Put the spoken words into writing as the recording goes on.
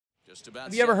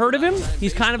Have you ever heard of him?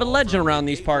 He's kind of a legend around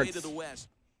these parts.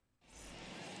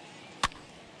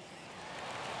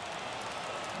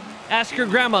 Ask your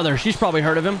grandmother. She's probably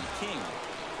heard of him.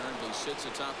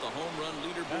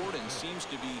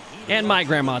 And my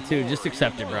grandma, too. Just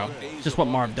accept it, bro. Just what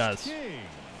Marv does.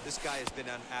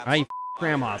 Right,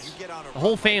 grandmas. The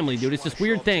whole family, dude. It's this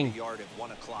weird thing.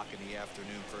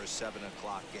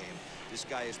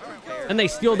 And they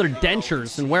steal their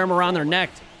dentures and wear them around their neck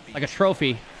like a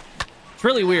trophy. It's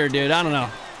really weird, dude. I don't know.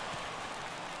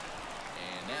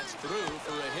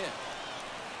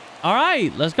 All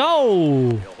right, let's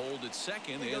go.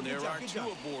 Second, and there are two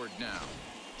aboard now.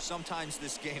 Sometimes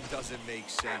this game doesn't make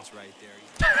sense right there.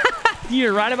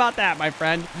 You're right about that, my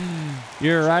friend.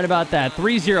 You're right about that.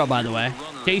 3-0, by the way.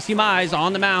 Casey Mize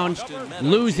on the mound,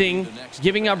 losing,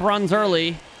 giving up runs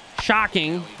early.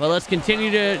 Shocking, but let's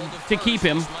continue to keep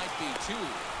him.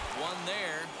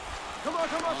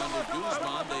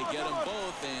 They get them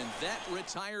both, and that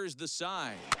retires the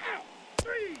side.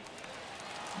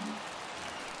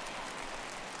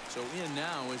 So in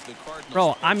now is the Cardinals.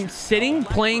 Bro, I'm sitting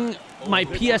playing my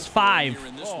PS5,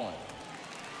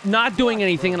 not doing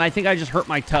anything, and I think I just hurt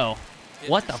my toe.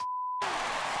 What the f?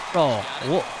 Bro,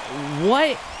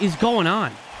 what is going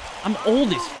on? I'm old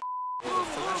as f.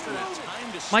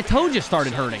 My toe just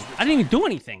started hurting. I didn't even do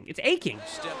anything. It's aching.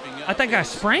 I think I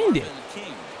sprained it.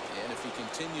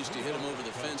 Continues to hit him over the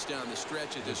fence down the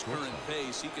stretch at this current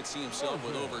pace. He could see himself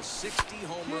with over 60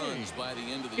 home runs by the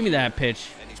end of the Give me that pitch.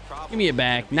 Give me it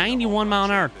back. 91 mile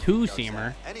an hour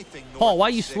two-seamer. Paul, why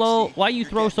you slow? Why you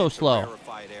throw so slow?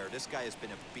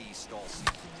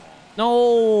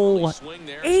 No.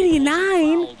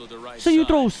 89? So you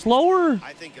throw slower?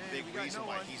 I think a big reason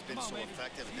why he's been so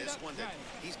effective in this one that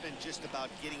he's been just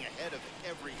about getting ahead of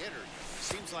every hitter.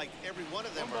 Seems like every one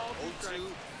of them are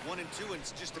 0-2, 1-2, and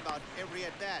it's just about every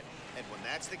at bat. And when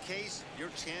that's the case, your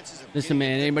chances of listen,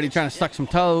 man, anybody trying to suck some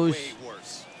toes?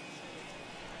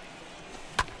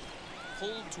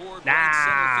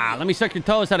 Nah, let me suck your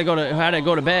toes. How to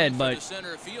go to bed, but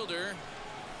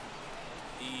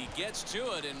he gets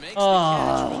to it and makes the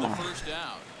catch for the first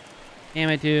out. Damn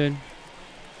it, dude.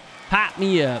 Pop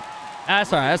me up.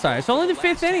 That's all right. That's all right. It's only the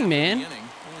 5th inning, man.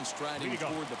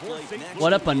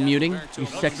 What up, unmuting, you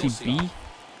sexy bee?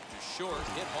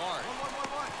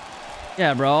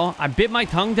 Yeah, bro. I bit my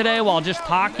tongue today while just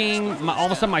talking. All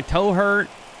of a sudden, my toe hurt.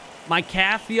 My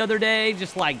calf the other day,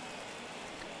 just like,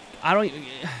 I don't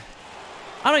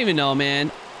even know,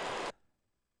 man.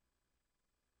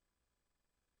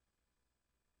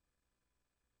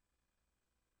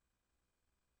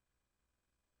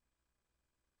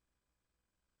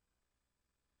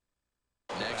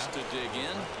 Next to dig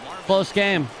in. Close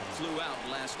game. Flew out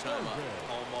last time up.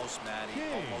 Almost, Matty.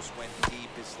 Almost went deep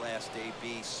his last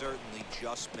AB. Certainly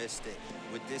just missed it.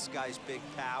 With this guy's big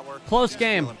power, close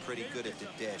game. Feeling pretty good at the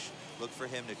dish. Look for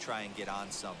him to try and get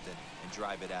on something and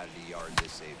drive it out of the yard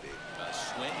this AB. A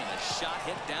swing and a shot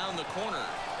hit down the corner.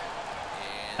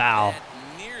 Foul.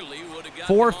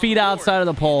 4 feet outside of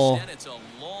the pole. Instead, it's a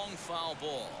long foul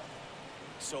ball.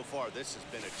 So far, this has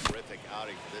been a terrific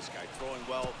outing for this guy. Throwing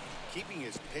well, keeping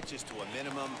his pitches to a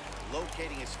minimum,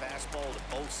 locating his fastball to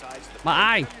both sides of the my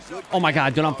eye. Oh my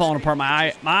God, dude, I'm falling apart. My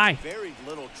eye. My eye. Very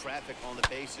little traffic on the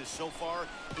bases so far.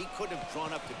 He couldn't have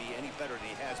drawn up to be any better than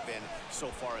he has been so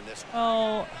far in this one.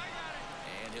 Oh.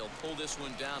 And he'll pull this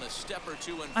one down a step or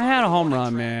two. I had a home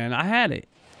run, man. I had it.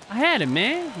 I had it,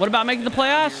 man. What about making the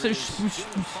playoffs?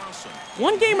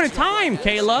 One game at a time,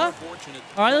 Kayla.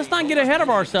 All right, let's not get ahead of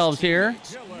ourselves here.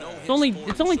 It's only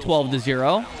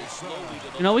 12-0.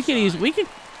 You know, we can. And that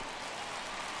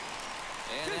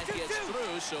gets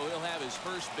through, so he'll have his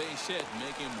first base hit,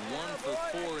 make him 1 for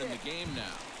 4 in the game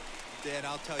now. Dan,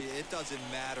 I'll tell you, it doesn't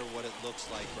matter what it looks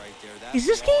like right there. Is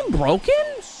this game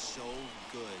broken? So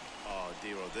good. Oh,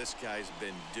 Dero, this guy's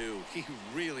been due. He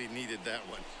really needed that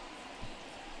one.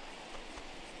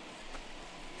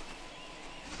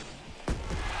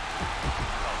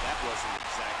 Well, that wasn't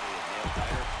exactly a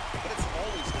nail-biter, but it's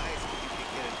always nice when you can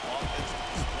get an offensive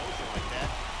explosion like that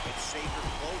and save your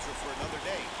closer for another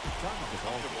day.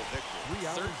 Comfortable victory.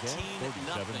 13-0, the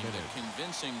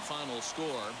convincing final score.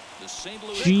 The St.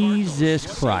 Louis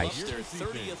Jesus Cardinals Christ. their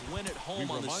 30th win at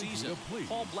home on the season.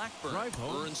 Paul Blackburn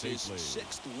earns his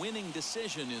 6th winning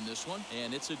decision in this one,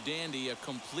 and it's a dandy, a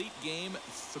complete game,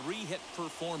 3-hit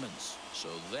performance. So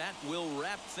that will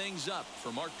wrap things up.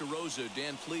 For Mark DeRosa,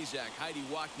 Dan Plezak, Heidi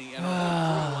Wackney, and our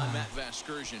crew, I'm Matt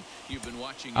Vasgersian. You've been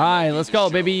watching. All right, let's go,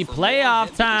 baby.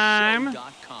 Playoff time.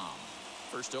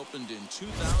 First opened in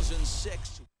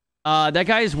 2006. That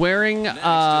guy is wearing a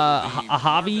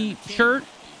Javi shirt.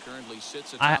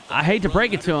 I hate to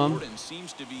break it to him. And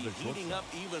seems to be heating up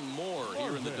even more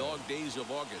here in the dog days of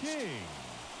August.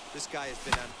 This guy has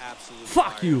been on absolute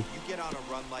Fuck fire. you. You get on a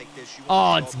run like this, you Oh,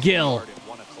 want it's to go Gil. hard at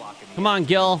 1 o'clock in the Come on, afternoon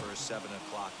Gil. for a 7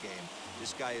 o'clock game.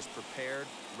 This guy is prepared,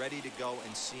 ready to go,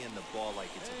 and seeing the ball like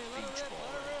it's a beach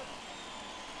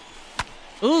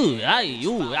ball. Ooh, ah,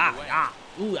 ooh, ah, ah,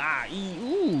 ooh, ah, ee,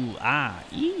 ooh, ah,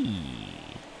 ee.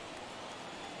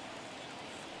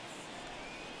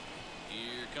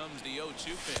 Here comes the 0-2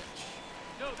 pitch.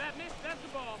 No, that missed. That's the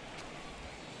ball.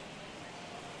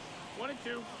 1 and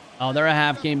 2. Oh, they're a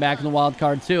half game back in the wild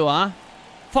card too, huh?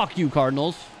 Fuck you,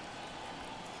 Cardinals.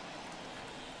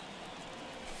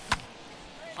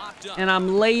 And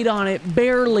I'm late on it,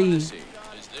 barely.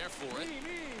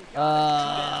 All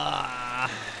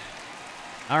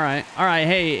right.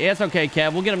 Hey, it's okay,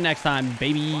 Kev. We'll get him next time,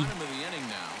 baby.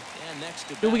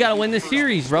 Dude, we got to win this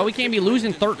series, bro. We can't be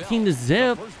losing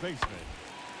 13-0.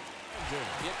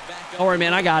 Don't worry,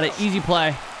 man. I got it. Easy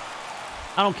play.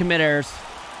 I don't commit errors.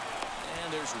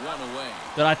 And there's one away.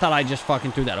 But I thought I just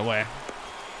fucking threw that away.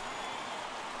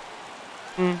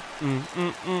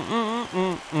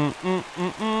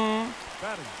 All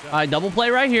right, double play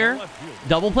right here.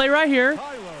 Double play right here. Now a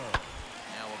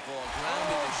ball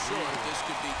grounded to short. This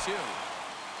could be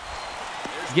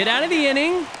 2. Get out of the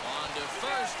inning. On to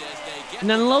first as they get And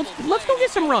then let's go get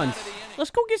some runs.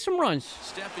 Let's go get some runs.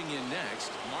 Stepping in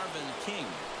next, Marvin King.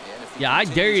 And if he Yeah, I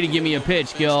dare you to give me a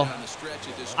pitch, Gil. down the stretch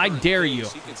at this I current dare pace, you.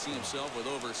 He could see himself with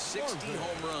over 60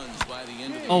 home runs by the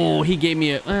end of the Oh, year. he gave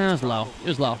me a... it was low. It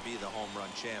was low. Be the home run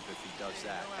champ if he does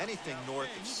that. Anything north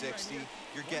of 60,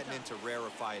 you're getting into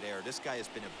rarefied air. This guy has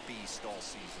been a beast all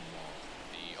season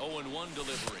long. The 0-1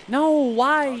 delivery. No,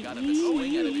 why? Got him to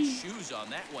swing out of his shoes on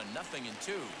that one.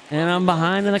 0-2. And I'm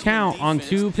behind in the count on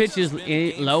 2 pitches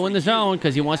low in the zone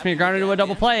because he wants me to ground into a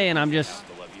double play, and I'm just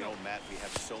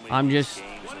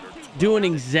doing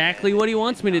exactly what he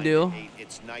wants me to do.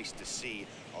 It's nice to see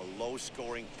a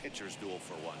low-scoring pitcher's duel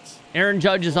for once. Aaron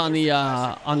Judge is on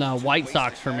the White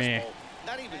Sox for me.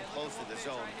 Not even close to the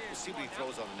zone. We'll see what he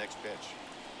throws on the next pitch.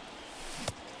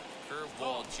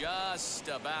 Curveball just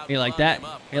about. You like that?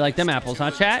 You like them apples,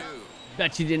 huh, chat?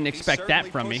 Bet you didn't expect that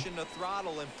from me. Pushing the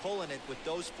throttle and pulling it with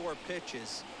those 4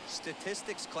 pitches.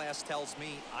 Statistics class tells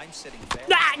me I'm sitting back.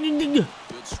 Good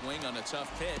swing on a tough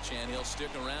pitch, and he'll stick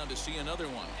around to see another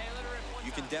one.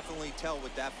 You can definitely tell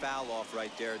with that foul off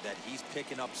right there that he's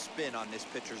picking up spin on this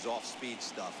pitcher's off-speed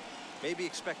stuff. Maybe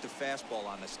expect a fastball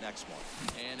on this next one.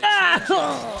 And it's swung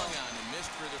on and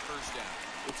missed for the first down.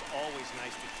 It's always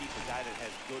nice to keep a guy that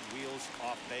has good wheels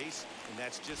off base, and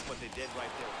that's just what they did right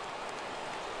there.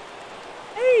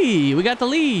 Hey, we got the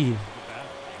lead.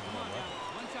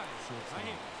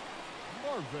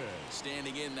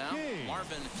 Standing in now,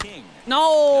 Marvin King.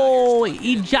 No,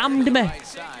 he jammed me.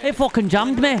 He fucking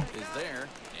jammed me. Is there,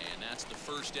 and that's the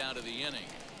first out of the inning.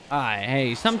 All right,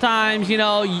 hey, sometimes, you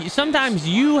know, sometimes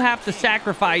you have to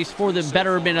sacrifice for the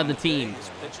betterment of the team.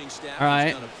 Pitching staff All right.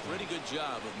 has done a pretty good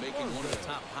job of making one of the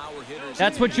top power hitters.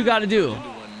 That's what you got to do. into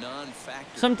a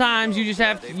non-factor. Sometimes you just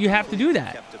have to do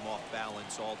that. Kept him off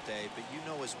balance all day, but you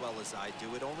know as well as I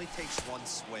do, it only takes one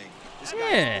swing. This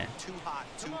Yeah. guy's too hot,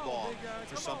 too long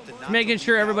for something not Making to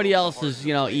sure leak out everybody over the else hard is,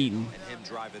 you know, plate eating. and him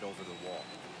drive it over the wall.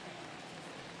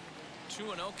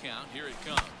 2-0 count. Here it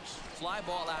comes. Fly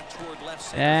ball out toward left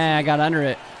center. Yeah, I got under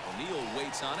it. O'Neal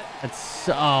waits on it. That's,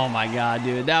 oh my God,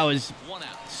 dude. That was 1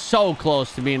 out. so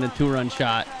close to being a 2-run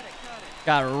shot.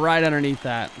 Got right underneath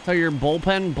that. Until your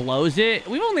bullpen blows it.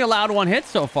 We've only allowed 1 hit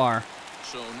so far.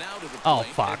 So now to the plate. Oh,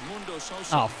 fuck. Edmundo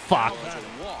Sosa Oh, fuck. draws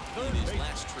a walk in his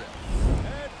last trip.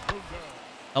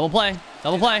 Double play.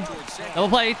 Double play. Double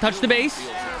play. Touch the base. Fields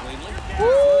it cleanly.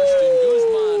 First and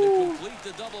Guzman to complete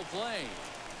the double play.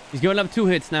 He's giving up 2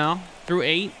 hits now through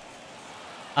 8.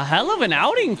 A hell of an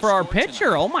outing for our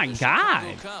pitcher. Oh my God.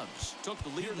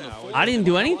 I didn't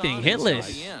do anything. Hitless.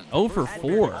 0 for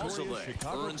 4.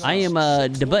 I am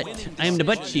the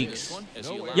butt cheeks.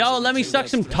 Yo, let me suck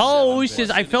some toes.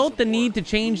 Says I felt the need to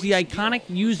change the iconic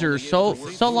user so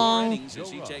long.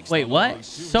 Wait, what?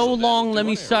 So long. Let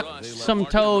me suck some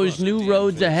toes. New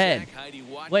roads ahead.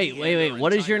 Wait.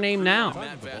 What is your name now?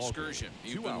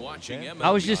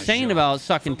 I was just saying about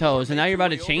sucking toes, and now you're about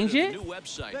to change it?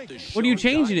 What are you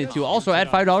changing it to? Also, add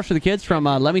 $5 for the kids from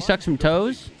Let Me Suck Some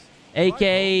Toes,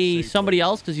 a.k.a. somebody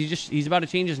else, because he's about to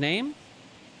change his name?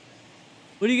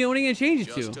 What are you going to change it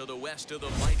to? Just to the west of the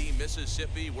mighty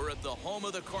Mississippi, we're at the home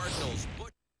of the Cardinals.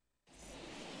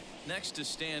 Next to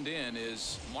stand in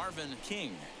is Marvin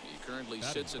King. He currently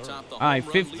sits atop the All right,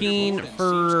 home run 15 leaderboard and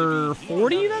for seems to be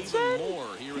 40, heating that up said? even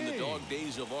more here in the dog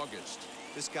days of August.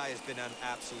 This guy has been on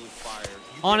absolute fire.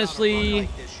 You Honestly,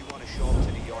 like this, you want to show up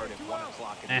to the yard at 1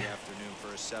 o'clock in the afternoon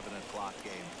for a 7 o'clock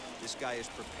game. This guy is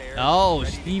prepared. Oh,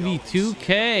 Stevie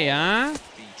 2K, huh? Beach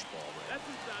ball right. That's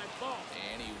inside ball.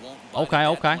 And he won't Okay,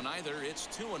 okay. either. It's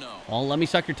 2-0. Well, let me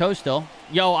suck your toe still.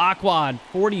 Yo, Aquad,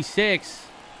 46.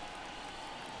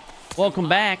 Welcome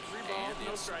back. And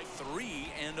it's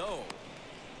 3-0.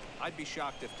 I'd be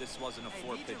shocked if this wasn't a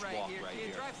 4-pitch walk right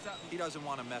here. He doesn't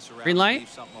want to mess around Green light? and leave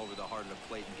something over the heart of the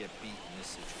plate and get beat in this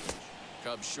situation.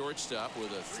 Cubs shortstop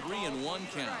with a 3-1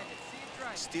 count.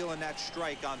 Stealing that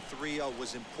strike on 3-0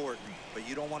 was important, but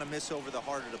you don't want to miss over the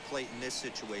heart of the plate in this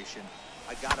situation.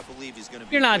 I gotta believe he's gonna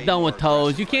be. You're not way done more with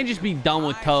toes. You aggressive can't right just here. be done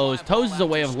with toes. Toes is a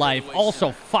way of life.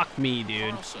 Also, fuck me,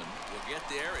 dude. Carlson will get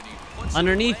there, and he puts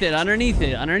Underneath it, underneath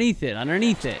it, underneath it,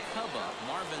 underneath it. Cubba,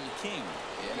 Marvin King.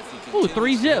 And if he Ooh,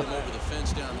 continues to 3-zip. hit him over the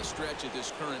fence down the stretch at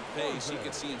this current pace, he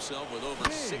could see himself with over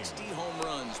 60 home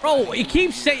runs. Bro, it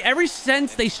keeps saying, ever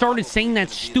since they started saying that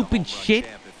stupid shit,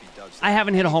 I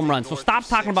haven't hit a home run. So stop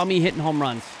talking about me hitting home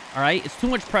runs. All right? It's too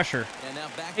much pressure. And now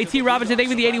back to AT the Robinson, thank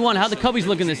you for the leadoff 81. How the spot. Cubbies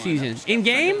looking this season? In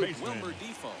game? Wilmer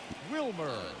Defoe.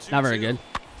 Not very good.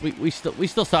 We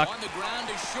still suck. On the ground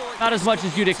is short. Not as much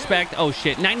as you'd expect. Oh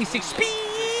shit, 96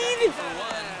 speed.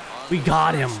 We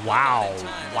got him. Wow.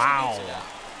 Wow.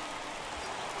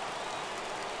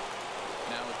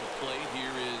 Now at the plate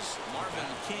here is Marvin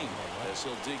King as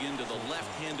he'll dig into the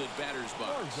left-handed batter's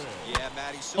box. Yeah,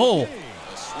 Matty. Oh. A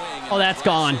swing and Oh, that's a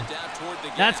gone. sent out toward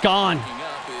the That's gap. gone. Looking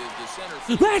up is the center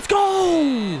field. Let's go.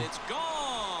 And it's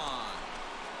gone.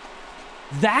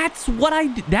 That's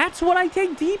what I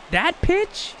take deep. That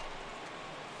pitch.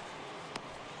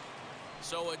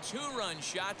 So a two-run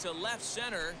shot to left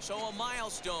center. So a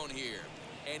milestone here.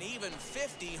 And even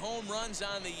 50 home runs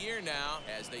on the year now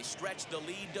as they stretch the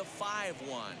lead to 5-1.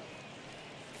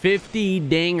 50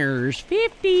 dingers.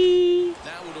 50. Now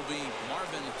it'll be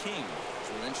Marvin King. As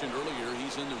we mentioned earlier,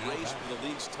 he's in the race for the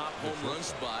league's top home run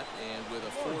spot. And with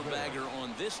a four-bagger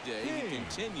on this day, he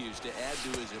continues to add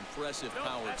to his impressive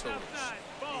power totals.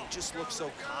 He just looks so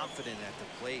confident at the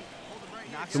plate.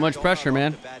 Too much pressure,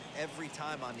 man. Every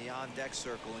time on the on-deck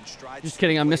circle and strides. Just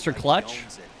kidding, I'm Mr. Clutch.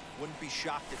 Wouldn't be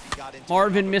shocked if he got into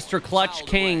Marvin, Mr. Clutch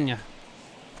King.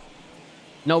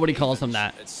 Nobody calls him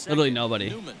that. Literally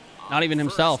nobody. Not even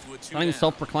himself. Not even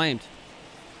self-proclaimed.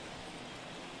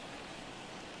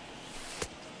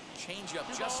 Change up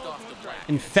just off the black.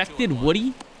 Infected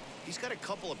Woody? He's got a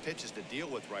couple of pitches to deal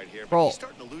with right here. Bro, he's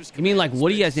starting to lose you mean like command of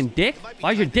Woody space. as in dick? It might be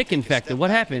Why is your time to dick take a infected? step What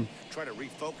back happened? and Try to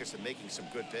refocus and making some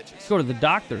good pitches. Let's go to the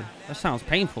doctor. That sounds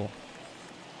painful.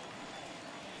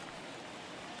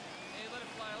 Hey, let it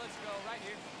fly. Let's go right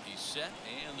here. He's set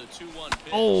and the 2-1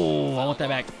 pitch. Oh, I want that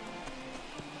back.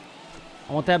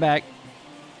 I want that back.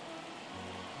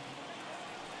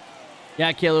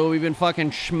 Yeah, Killer, we've been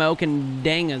fucking smoking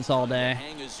dangas all day.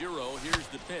 Hang a zero. Here's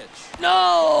the pitch.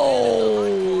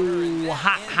 No!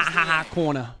 Ha ha ha ha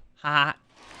corner. Ha.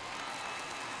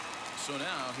 So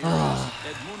now here is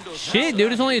Edmundo Shit,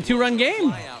 dude, it's only a 2-run game.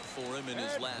 Fly out for him in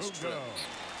his last trip. 2-2.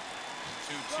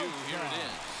 Here it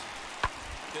is.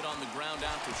 Hit on the ground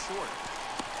out to short.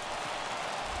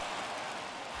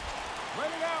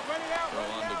 Throw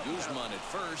on to Guzman at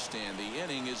first, and the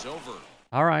inning is over.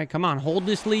 All right, come on, hold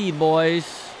this lead,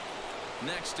 boys.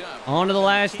 Next up, On to the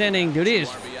last inning. Dude, it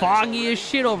is foggy as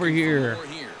shit over here.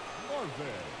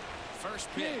 First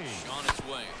pitch on its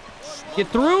way. Get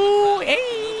through.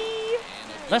 Hey!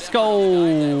 Let's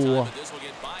go.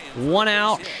 1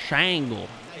 out, Shangle.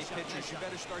 Hey, pitchers, you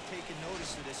better start taking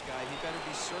notice of this guy. He better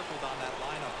be circled on that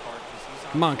lineup part because he's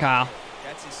on. Come on, Kyle.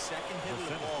 That's his second hit of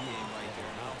the ball game right there.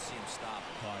 I don't see him stop.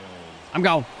 I'm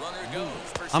going. Runner goes.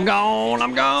 I'm going.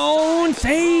 I'm going.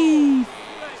 Save.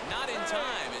 Not in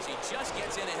time as he just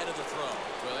gets in ahead of the throw.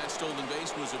 Well, that stolen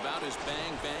base was about as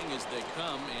bang as they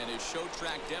come, and his show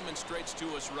track demonstrates to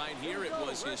us right here it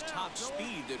was his top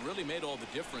speed that really made all the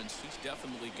difference. He's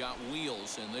definitely got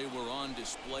wheels, and they were on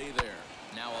display there.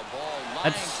 Now a ball lying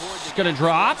toward That's the gonna gap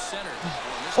drop. right center.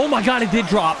 Oh my God, it did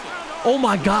drop. Oh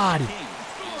my God.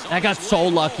 That got so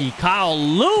lucky. Kyle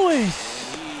Lewis.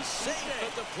 And he's safe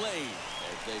at the plate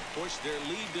as they push their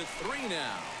lead to 3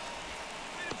 now.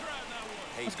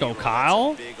 Hey, Let's go, Nero, that's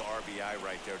Kyle. a big RBI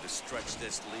right there to stretch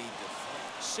this lead to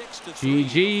 6-3.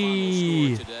 GG.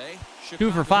 The final score today.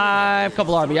 2 for 5,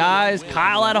 couple RBIs.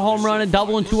 Kyle had a home run, a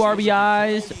double and 2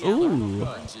 RBIs. Ooh.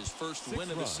 His first win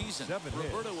of the season.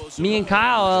 Me and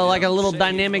Kyle are like a little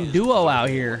dynamic duo out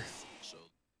here.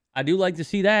 I do like to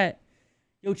see that.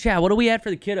 Yo, Chad, what do we have for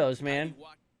the kiddos, man?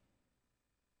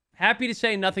 Happy to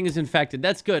say nothing is infected.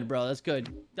 That's good, bro. That's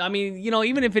good. I mean, you know,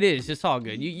 even if it is, it's all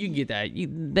good. You get that.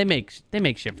 They make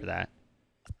shit for that.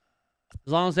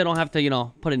 As long as they don't have to, you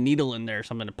know, put a needle in there or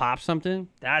something to pop something.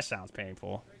 That sounds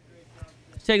painful.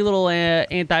 Take a little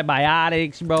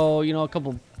antibiotics, bro. You know, a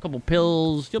couple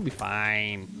pills. You'll be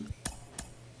fine.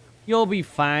 You'll be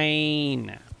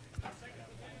fine.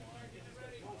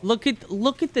 Look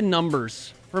at the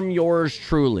numbers from yours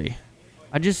truly.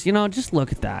 I just, you know, just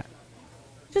look at that.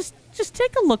 Just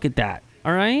take a look at that.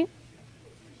 All right?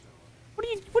 What do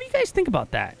you guys think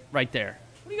about that right there?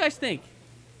 What do you guys think?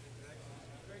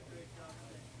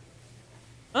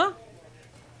 Huh?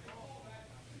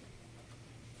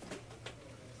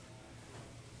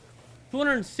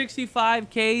 $265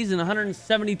 Ks and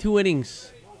 172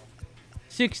 innings.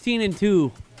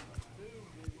 16-2.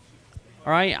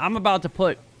 All right, I'm about to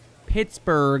put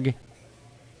Pittsburgh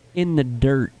in the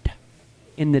dirt.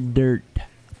 In the dirt.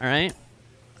 All right?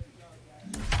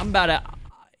 I'm about to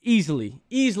easily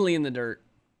in the dirt.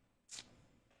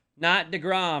 Not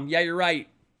DeGrom. Yeah, you're right.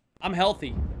 I'm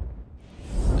healthy.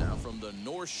 Now from the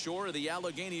north shore of the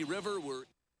Allegheny River, we're...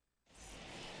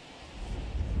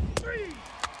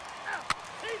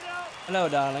 Hello,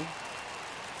 darling.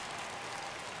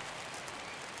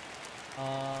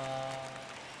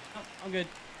 I'm good.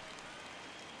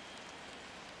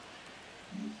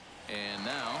 And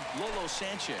now, Lolo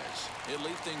Sanchez. He'll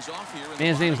lead things off here.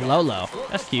 Man's name's Lolo.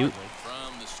 That's cute.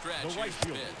 From the stretch, here's the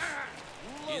pitch.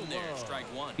 In there, strike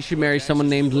one. You should marry someone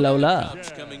named Lola. Cubs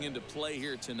coming into play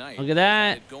here tonight. Look at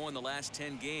that. Going the last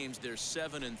 10 games, they're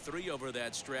 7-3 over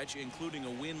that stretch, including a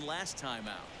win last time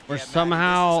out. We're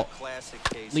somehow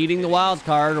leading the wild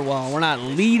card. Well, we're not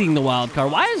leading the wild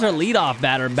card. Why is our leadoff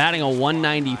batter batting a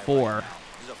 194?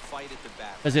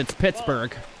 Because it's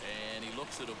Pittsburgh. And he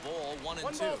looks at a ball, 1-2.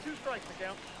 1 ball, 2 strikes,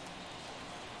 McCown.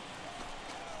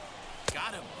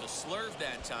 Got him. A slurve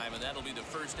that time, and that'll be the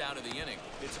first out of the inning.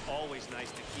 It's always nice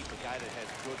to keep a guy that has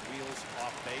good wheels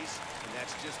off base, and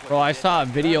that's just what Bro, I saw a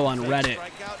video on Reddit,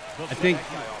 I think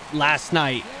last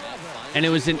night, and it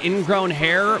was an ingrown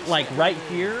hair, like right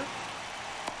here.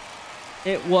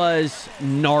 It was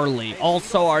gnarly.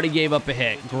 Also already gave up a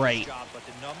hit. Great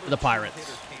for the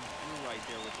Pirates.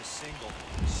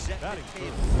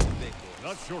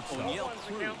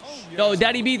 Yo,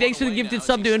 Daddy B, thanks for the gifted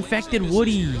sub to Infected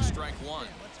Woody. Strike one.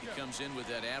 He comes in with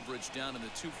that average down in the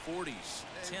 240s.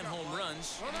 10 home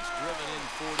runs, and he's driven in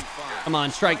 45. Come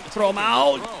on, strike. Throw him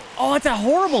out. Oh, it's a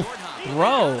horrible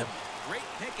throw. Great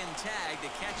pick and tag to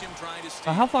catch him trying to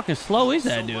steal. How fucking slow is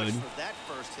that, dude? For that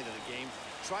first hit of the game,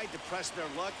 tried to press their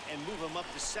luck and move him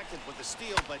up to second with the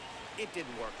steal, but it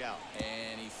didn't work out.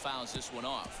 And he fouls this one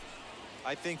off.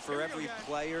 I think for every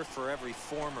player, for every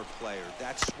former player,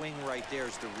 that swing right there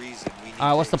is the reason we need All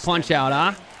right, what's the punch out,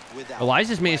 huh? without Why is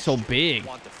this man so big?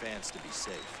 want the fans to be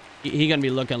safe. He gonna be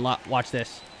looking. Watch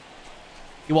this.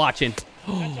 You watching?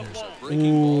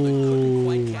 Ooh.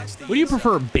 What do you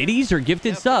prefer, biddies or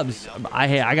gifted subs?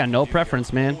 I got no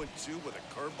preference, man. 0-2 with a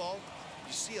curveball.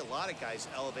 You see a lot of guys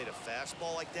elevate a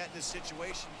fastball like that in this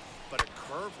situation, but a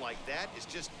curve like that is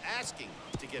just asking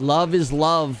to get. Love is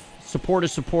love. Support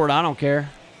is support. I don't care.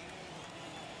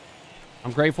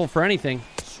 I'm grateful for anything.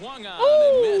 Swung on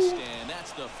and missed, and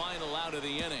that's the final out of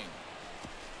the inning.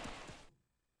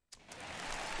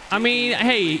 I mean,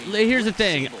 hey, here's the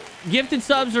thing. Gifted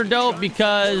subs are dope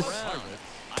because,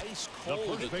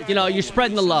 you know, you're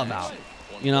spreading the love out,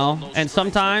 you know, and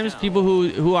sometimes people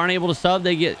who aren't able to sub,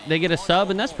 they get a sub,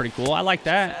 and that's pretty cool. I like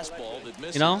that.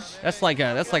 You know, that's like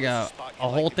a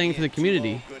whole thing for the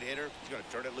community. Good hitter. He's going to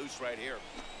turn it loose right here.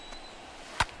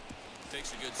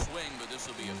 Takes a good swing, but this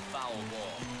will be a foul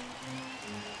ball.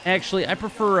 Actually, I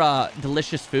prefer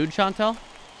delicious food, Chantel.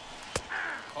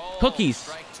 Cookies,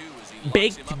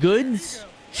 baked goods,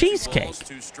 cheesecake,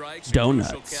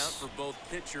 donuts. For both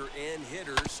pitcher and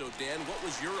hitter. So Dan, what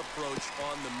was your approach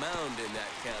on the mound in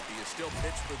that count? Do you still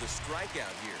pitch for the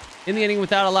strikeout here? In the inning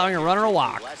without allowing a runner to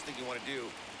walk. The last thing you want to do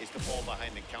is the ball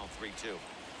behind the count 3-2.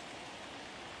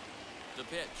 The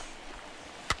pitch.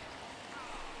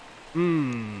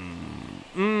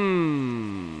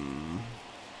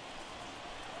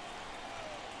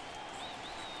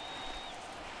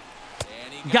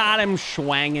 Got him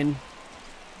swangin'.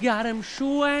 Got him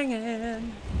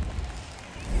swangin'.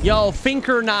 Yo,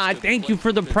 Finkernot, thank you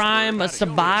for the prime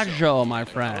Sabajo, my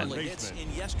friend.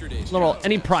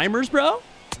 Any primers, bro?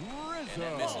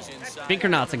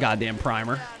 Finkernot's a goddamn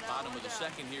primer. Bottom of the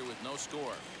second here with no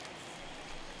score.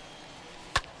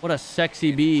 What a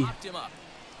sexy bee.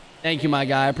 Thank you, my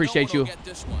guy. I appreciate you.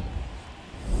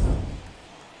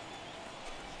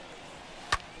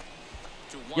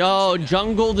 Yo,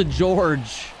 Jungle to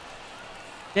George.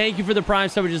 Thank you for the prime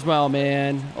sandwich as well,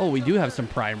 man. Oh, we do have some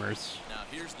primers. Now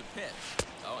here's the pitch.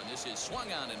 Oh, and this This is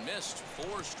swung on and missed.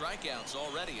 4 strikeouts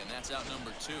already, and that's out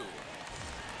number 2.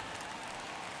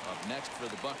 Up next for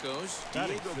the Buccos,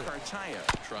 Diego Cartaya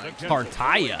trying to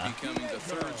Cartaya? becoming the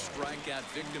 3rd strikeout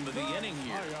victim of the inning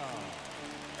here.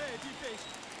 Hey, be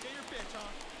patient. Get your pitch, huh?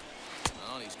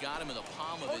 Well, he's got him in the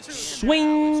palm of his hand.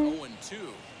 Swing. Now. It's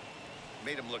 0-2.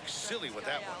 Made him look silly with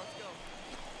that one.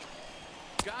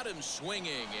 Got him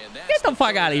swinging, and that's Get the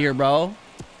fuck out of here, bro.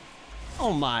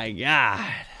 Oh my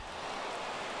god.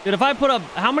 Dude, if I put up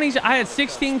how many? I had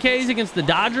 16 Ks against the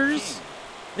Dodgers.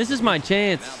 This is my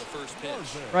chance now the first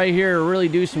pitch. right here to really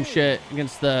do some shit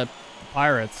against the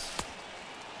Pirates.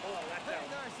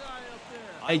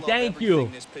 Hey, thank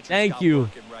you. Thank you.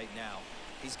 Right now.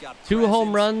 He's got 2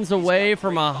 home presence, runs he's away got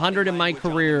from great 100 in my language on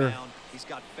the career. mound, he's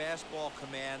got fastball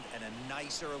command and a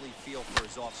nice early feel for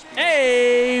his off-speed.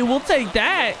 Hey, we'll take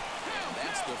that.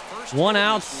 That's the first 1 hit of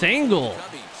out this one single for the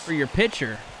Cubbies. Oh, for your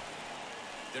pitcher.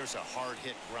 There's a hard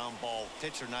hit ground ball.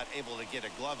 Pitcher not able to get a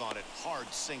glove on it. Hard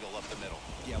single up the middle.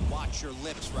 Yeah, watch your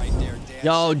lips right there, Dan.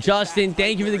 Yo, Send it Justin, back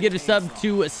thank you for the right gift where of it sub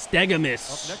came to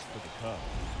Stegamus.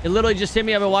 It literally just hit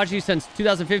me. I've been watching you since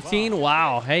 2015.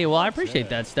 Wow. Hey, well, I appreciate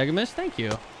that, Stegamus. Thank you.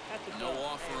 No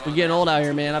offer We're on getting that. old out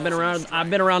here, man. I've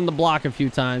been around the block a few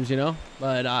times, you know.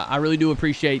 But I really do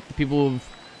appreciate the people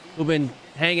who've been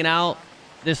hanging out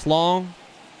this long.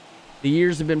 The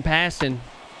years have been passing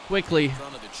quickly. In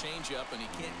front of the changeup, and he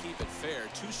can't keep it fair.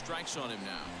 2 strikes on him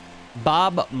now.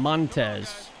 Bob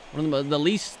Montez, one of the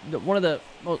least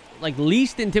most, like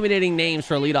least intimidating names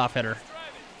for a leadoff hitter.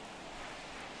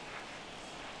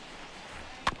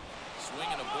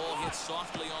 Swinging a ball hit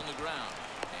softly on the ground,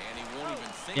 and he won't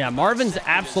even think. Yeah, about Marvin's sending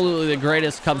this absolutely the up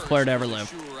greatest Cubs first player to with ever a live.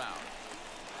 sure out.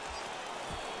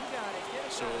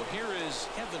 So here is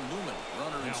Kevin Newman,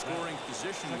 runner in scoring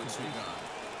position with 2 gone.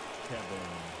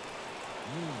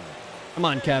 Come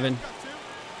on, Kevin.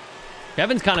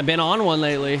 Kevin's kind of been on one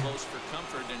lately. Close for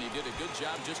comfort, and he did a good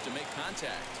job just to make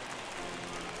contact.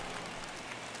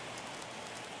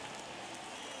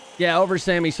 Yeah, over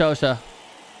Sammy Sosa.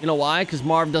 You know why? Because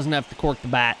Marv doesn't have to cork the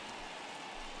bat.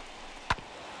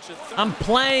 To third. I'm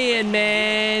playing,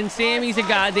 man. Sammy's a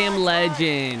goddamn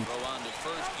legend. Throw on to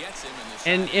first, gets him in the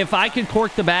And side. if I could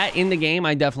cork the bat in the game,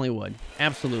 I definitely would.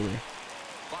 Absolutely.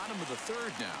 Bottom of the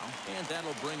 3rd now, and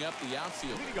that'll bring up the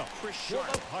outfielder, Chris Sharp.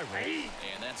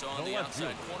 And that's on the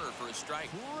outside corner for a strike.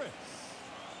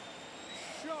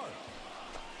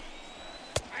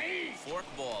 Fork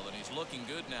ball, and he's looking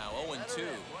good now. 0-2.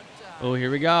 Oh,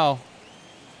 here we go.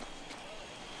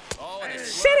 Oh, and a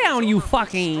Sit slider down, is you over for a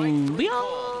fucking strike. 3 Leon.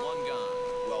 called, 1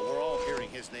 gone. Well, we're all hearing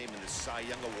his name in the Cy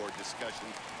Young Award discussion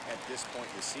at this point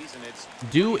in the season. It's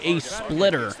Do pretty a hard to argue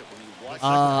splitter. against it when you watch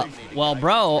Well,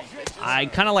 bro, I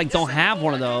kind of like don't have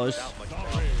one of those.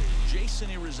 Jason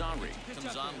Irizarry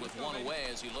comes on with 1 away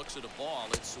as he looks at a ball.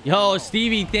 It's Yo,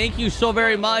 Stevie, thank you so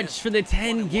very much for the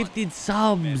 10 gifted Man, this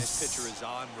subs. pitcher is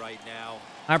on right now.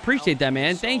 I appreciate that,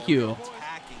 man. Thank you.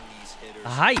 Attacking these hitters.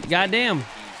 Hi, goddamn. 1-2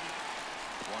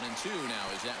 now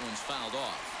as that one's fouled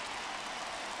off.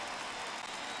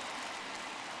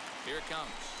 Here it comes.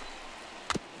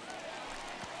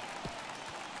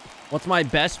 What's my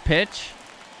best pitch?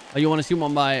 Oh, you want to see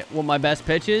what my best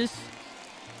pitch is?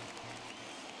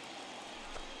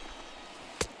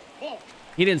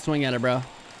 He didn't swing at it, bro.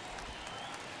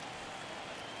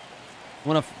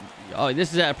 Oh,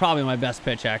 this is probably my best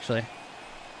pitch, actually.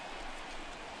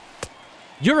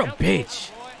 You're a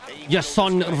bitch. Your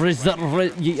son Rizarzi. that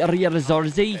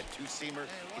two-seamer.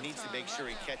 He needs to make sure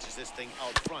he catches this thing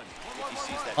out front. If he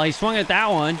sees that Oh, he swung at that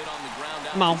one. Hit on the ground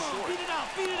out Come on. to short. Beat it out,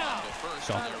 beat it On out. to first,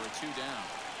 Go. and there were 2 down.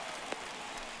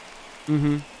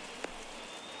 Mm-hmm.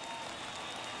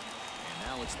 And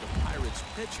now it's the Pirates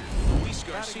pitcher, Luis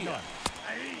Garcia.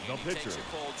 No He takes pitcher. a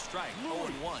cold strike,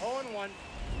 0-1. 0-1.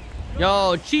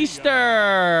 Yo,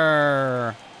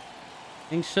 Cheester.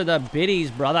 Thanks for the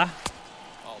biddies, brother.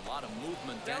 A lot of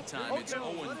movement that time. It's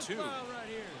 0-2.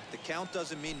 The count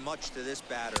doesn't mean much to this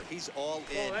batter. He's all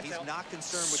in. that's He's out. not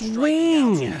concerned with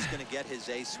Swing. striking out, so he's going to get his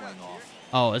A swing off.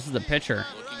 Oh, this is the pitcher.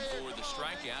 Looking for the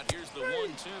strikeout. Here's the 1-2.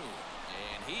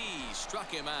 And he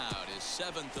struck him out. His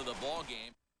 7th of the ball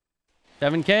game.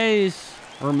 7 Ks.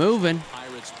 We're moving.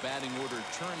 Pirates batting order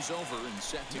turns over and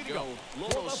set to go.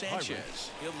 Lolo Sanchez.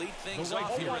 He'll lead things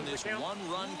off here in this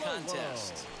 1-run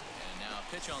contest. And now a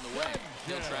pitch on the way.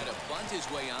 He'll try to bunt his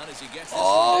way on as he gets this Oh,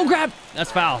 one down. grab.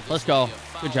 That's foul. Let's go.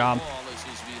 Good job. Ball as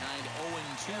he's behind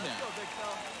 0-2 now.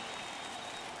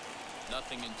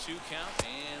 Nothing in 2 count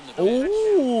and the pitch. Oh.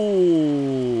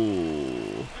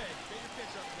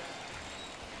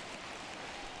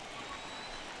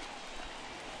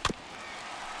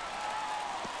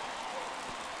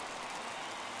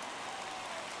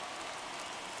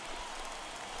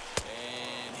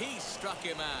 struck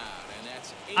him out, and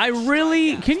that's 8 I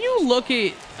really strikeouts. can you look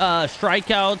at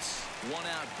strikeouts One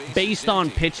out, bases based on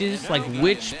empty. pitches, And like now the guy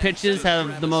which next pitches is have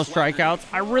the Travis most Slugger. strikeouts?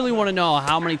 I really want to know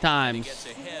how many times Gets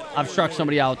ahead I've over struck the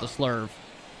somebody out with the slurve.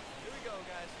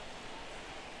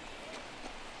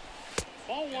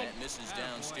 And it misses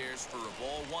downstairs for a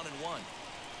ball, 1-1.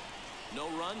 No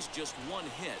runs, just one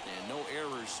hit, and no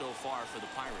errors so far for the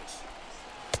Pirates.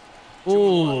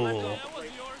 Ooh.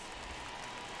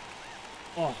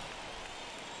 Oh.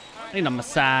 I need a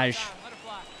massage.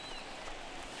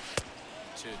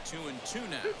 To 2-2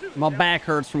 now. My back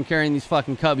hurts from carrying these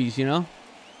fucking cubbies, you know?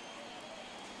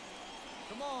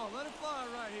 Come on, let it fly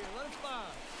right here. Let it fly.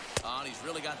 Oh, and he's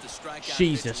really got the strikeout.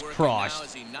 Jesus pitch working Christ. now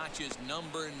as he notches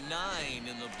number 9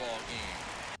 in the ball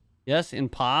game. Yes, in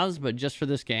pause, but just for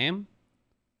this game.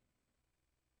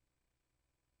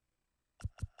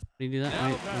 Did he do that? Now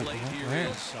Wait, the plate here where?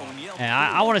 is O'Neill.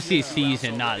 Yeah, I want to see a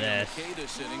season, not this.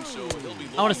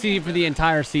 I want to see it for the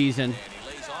entire season,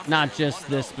 not just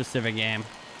this specific game.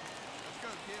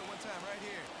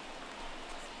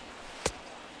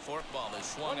 Forkball is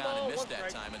swung out and missed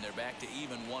that time, and they're back to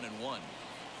even 1-1.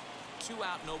 2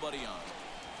 out, nobody on.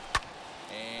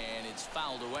 And it's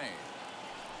fouled away.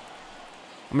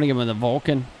 I'm gonna give him the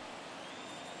Vulcan.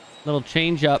 Little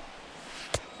change up.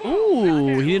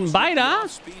 Ooh, he didn't bite, huh?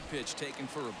 Speed pitch taken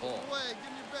for a ball. Go ahead,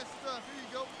 give me your best stuff. Here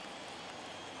you go.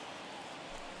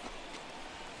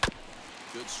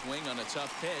 Good swing on a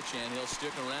tough pitch, and he'll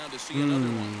stick around to see another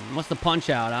one. What's the punch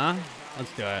out, huh?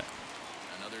 Let's do it.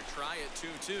 Another try at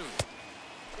 2-2.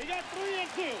 We got 3 and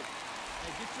 2. Hey,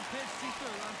 get your pitch, C3,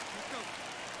 huh? Let's go.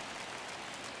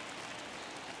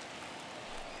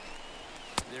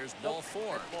 There's ball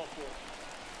 4.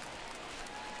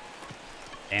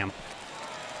 Damn.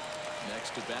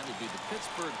 Next to bat will be the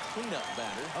Pittsburgh cleanup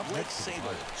batter, Blake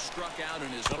Sable. Struck out in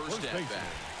his first at bat.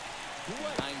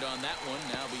 Behind on that one,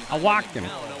 now behind. I walked him. 0-1.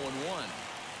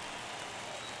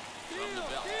 From the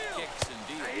belt, kicks and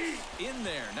deals. In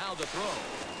there, now the throw.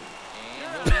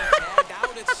 And he'll be tagged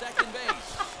out at second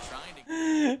base. Trying to...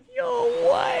 Yo,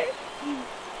 what?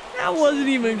 That wasn't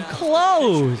even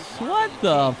close. What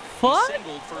the fuck?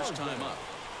 Singled first time up.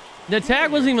 The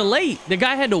tag wasn't even late. The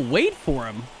guy had to wait for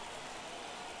him.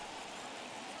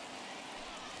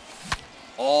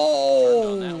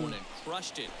 On that one and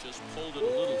crushed it. Just pulled it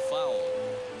a little foul.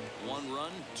 1 run,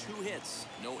 2 hits.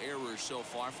 No errors so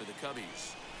far for the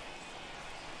Cubbies.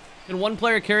 Can one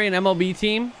player carry an MLB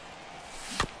team?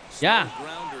 Yeah.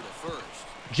 Grounder to first.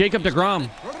 Jacob deGrom.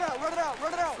 Run it out, run it out,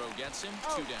 run it out. Throw gets him.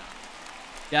 2 down.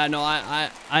 Yeah, no, I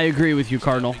agree with you,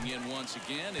 Cardinal. In once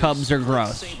again Cubs are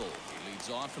gross. Sable. He leads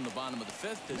off from the bottom of the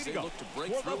 5th as they look to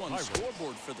break through on the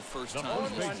scoreboard for the first time.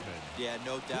 Yeah,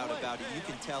 no doubt about it. You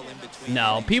can tell in between.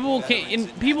 No, innings, people the can't. veterans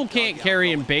in People that can't dugout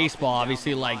carry in going up baseball, and down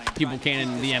obviously, the like line, people trying to can in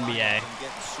keep the this NBA. up and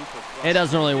getting super It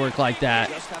doesn't really work like that.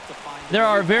 Just have to find a There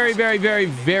are way very, to very, very,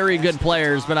 maybe very pass good to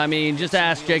players, the but I line, mean, get just some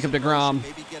ask wheels Jacob in motion, deGrom.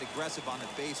 maybe get aggressive on the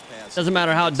base pass. Doesn't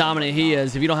matter how Get something dominant he done.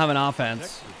 is if you don't have an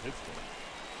offense.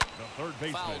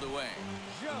 Fouled away.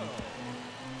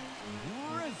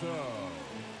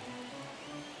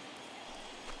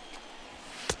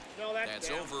 That's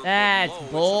over. but That's low. It's a ball and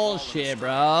a bullshit, strike.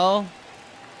 bro.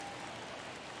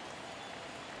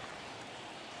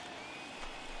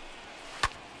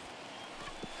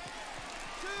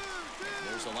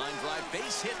 There's a line drive,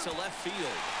 base hit to left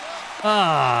field.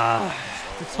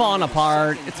 It's falling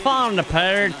apart. It's falling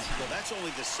apart. Well, that's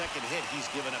only the second hit he's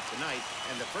given up tonight,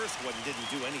 and the first one didn't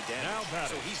do any damage.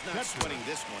 So he's not sweating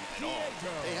this one at all.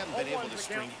 They haven't been able to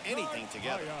string anything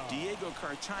together. Diego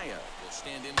Cartaya will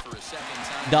stand in for a second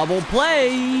time. Double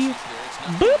play.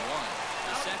 Boop.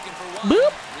 The second for 1.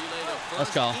 Boop. Relay to first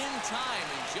Let's go. in time,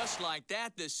 and just like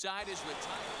that, the side is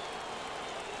retired.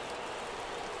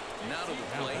 Now to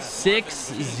the plate.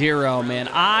 6-0, man.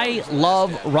 I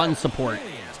love run support. He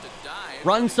has to dive.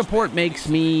 Run support makes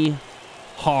me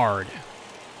hard.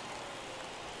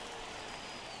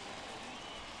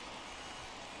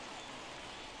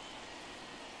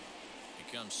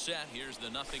 Becomes set. Here's the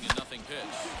 0-0 pitch.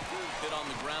 Hit on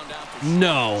the ground out to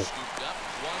No. scooped up.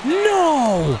 1 down.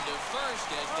 No. To first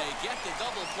as they get the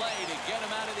double play to get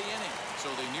him out of the inning. So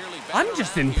they nearly back I'm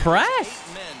just around here as impressed.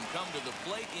 8 men come to the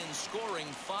plate in scoring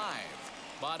 5.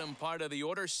 Bottom part of the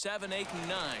order, 7, 8, and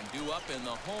 9 due up in the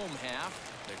home half.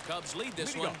 The Cubs lead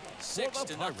this one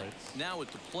 6-0. Now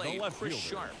at the plate, Chris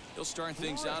Sharp. He'll start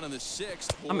things out in the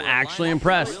 6th. I'm actually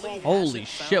impressed. Holy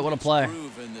shit, what a play.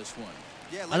 In this one.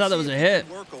 Yeah, I thought that was a hit.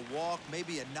 Work a walk,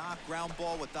 maybe a knock, ground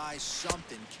ball with eyes,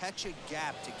 something. Catch a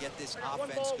gap to get this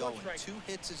offense going. 2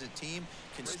 hits as a team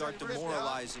can start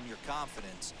demoralizing your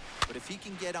confidence. But if he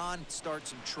can get on, start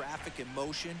some traffic in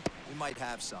motion, we might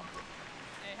have something.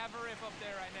 Hey, have a rip up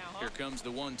there right now, huh? Here comes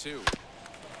the 1-2.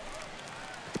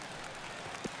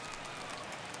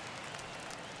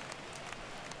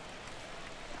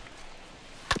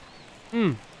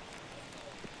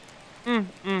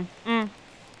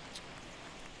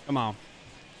 Come on.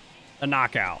 The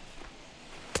knockout.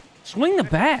 Swing the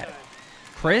bat,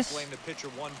 Chris.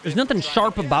 There's nothing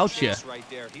sharp about you.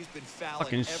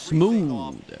 Fucking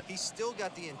smooth. He's still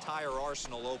got the entire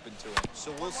arsenal open to him,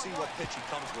 so we'll see what pitch he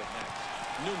comes with next.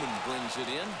 Newman brings it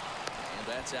in, and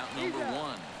that's out number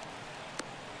 1.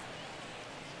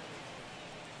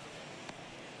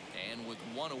 And with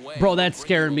 1 away, Bro, that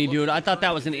scared me, dude. I thought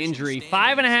that was an injury.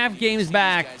 5.5 games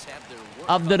back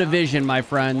of the division, my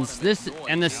friends.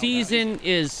 And the season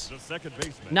is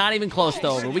not even close to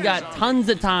over. We got tons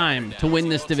of time to win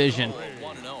this division.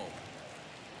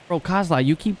 Bro, Kozlai,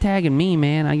 you keep tagging me,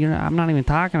 man. I'm not even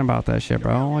talking about that shit,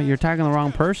 bro. You're tagging the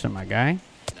wrong person, my guy.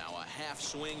 Now a half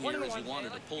swing here as he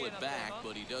wanted to pull it back,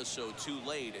 but he does so too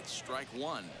late. It's strike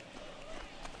 1.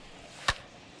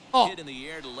 Oh. Hit in the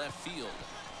air to left field.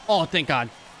 Oh, thank God.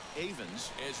 Avens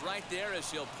is right there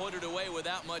as he'll put it away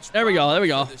without much. There we go. There we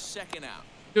go. The second out.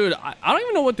 Dude, I don't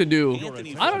even know what to do.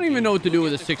 I don't even know what to do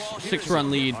with a six-run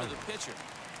lead.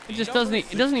 It just doesn't.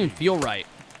 It doesn't even feel right.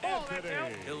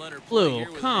 Blue,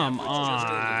 come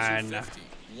on.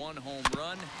 1 home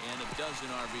run and a dozen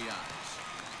RBIs.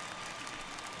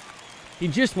 He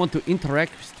just want to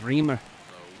interact with streamer.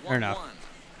 Fair enough.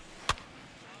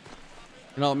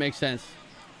 You know, it makes sense.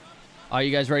 Are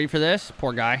you guys ready for this?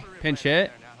 Poor guy. Pinch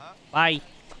hit. Bye.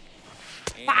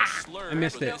 I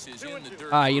missed it.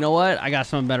 You know what? I got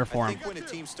something better for him. I think when a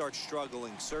team starts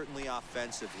struggling, certainly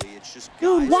offensively, it's just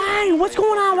dude, why? What's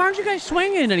going on? Why aren't you guys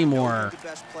swinging anymore? The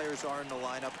best players are in the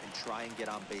lineup and try and get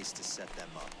on base to set them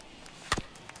up.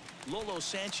 Lolo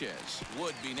Sanchez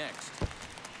would be next.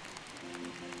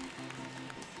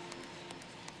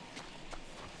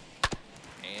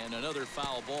 And another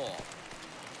foul ball.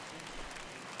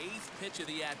 8th pitch of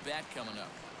the at-bat coming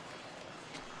up.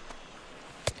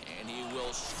 And he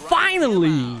will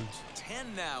finally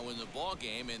 10 now in the ball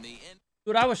game in the end.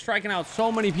 Dude, I was striking out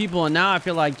so many people, and now I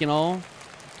feel like, you know,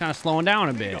 kind of slowing down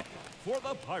a bit. For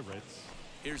the Pirates,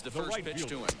 here's the first pitch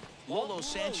to him. Lolo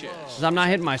Sanchez. Because I'm not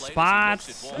hitting my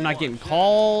spots. I'm not getting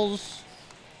calls.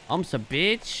 I'm a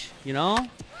bitch, you know?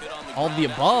 All of the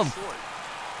above.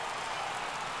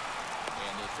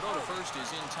 And the throw to first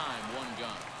is in time, 1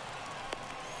 gun.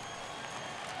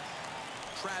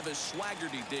 Travis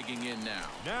Swaggerty digging in now.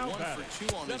 1 for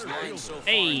 2 on his line so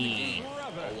far in the game.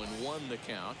 0-1 the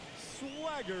count.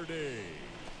 Swaggerty.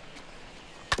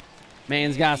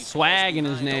 Man's got swag in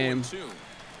his name.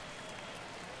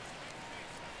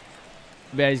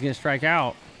 Bet he's gonna strike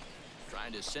out.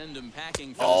 Trying to send him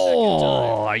packing for the second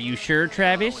time. Are you sure,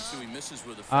 Travis?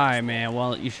 All right, man.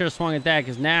 Well, you should have swung at that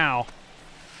because now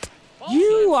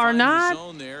you are not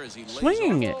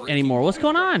swinging it anymore. What's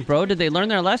going on, bro? Did they learn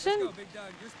their lesson?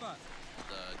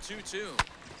 2-2.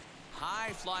 High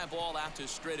fly ball out to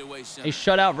straightaway center. A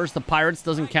shutout versus the Pirates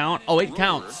doesn't count. Oh, it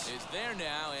counts.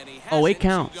 Oh, it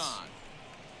counts.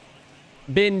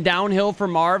 Been downhill for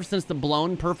Marv since the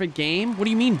blown perfect game? What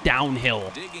do you mean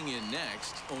downhill? Digging in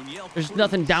next, there's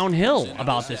nothing downhill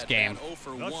about this game. 0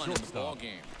 for 1 in the ball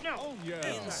game.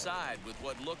 Inside with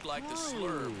what looked like the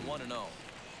slurve, 1-0.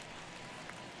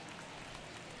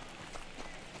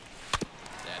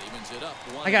 That evens it up.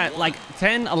 I got like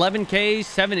 10, 11 Ks,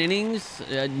 7 innings,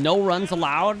 no runs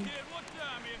allowed,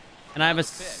 and I have a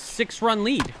 6-run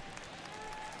lead.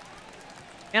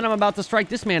 And I'm about to strike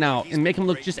this man out and make him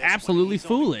look just absolutely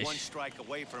foolish. 1 strike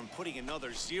away from putting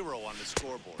another 0 on the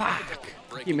scoreboard. Fuck.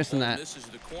 I keep missing that. This is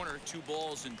the corner, 2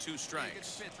 balls and 2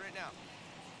 strikes.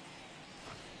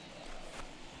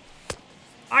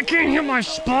 I can't hit my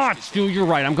spots, dude. You're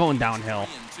right. I'm going downhill.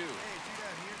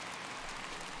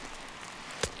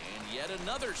 And yet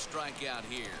another strikeout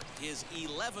here. His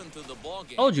 11th of the ball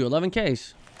game. Told you, 11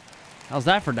 Ks. How's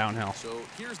that for downhill? So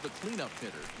here's the cleanup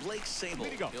hitter, Blake Sable.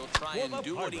 He'll try and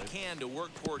do what he can to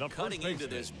work toward cutting into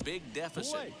this big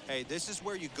deficit. Hey, this is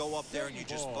where you go up there and you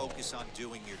just focus on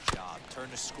doing your job. Turn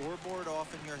the scoreboard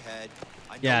off in your head.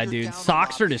 Yeah, dude,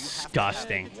 socks are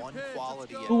disgusting.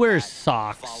 Who wears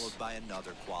socks? Followed by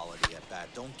another quality at bat.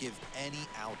 Don't give any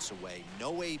outs away.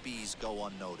 No ABs go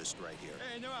unnoticed right here.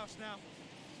 Hey, no outs now.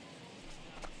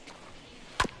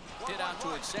 Hit out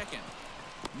towards second.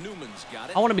 Newman's got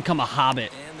it. I want to become a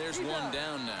hobbit. And there's 1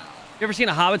 down now. You ever seen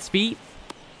a hobbit's feet?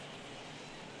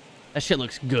 That shit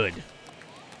looks good.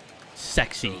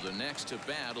 Sexy. So the next to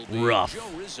bat will be Rough. Joe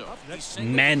Rizzo.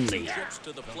 Manly. Trips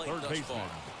to the plate thus far.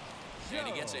 And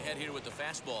he gets ahead here with the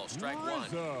fastball. Strike one.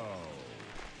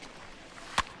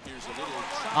 Here's a little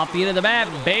Off the end of the bat,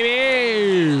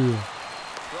 baby.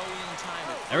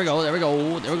 There we go. There we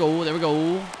go. There we go. There we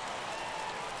go.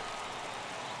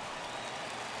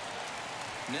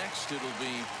 Next, it'll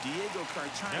be Diego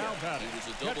Cartaya. He was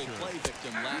a double play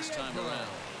victim last time around.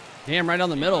 Damn, right down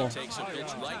the middle. Takes a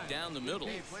pitch right down the middle.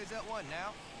 Plays that one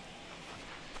now.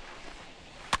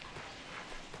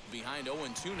 Behind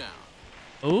 0-2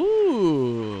 now.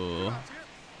 Ooh.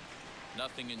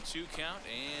 Nothing in 2 count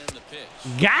and the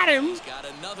pitch. Got him. He's got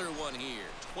another one here.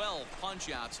 12 punch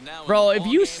outs now. Bro, if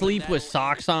you sleep with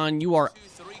socks on, you are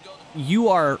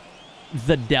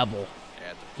the devil.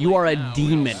 You are a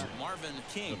demon. Marvin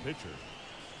King. The pitcher,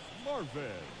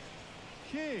 Marvin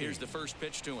King. Here's the first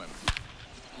pitch to him.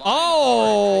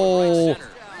 Oh,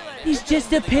 he's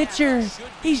just a pitcher.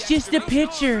 He's just a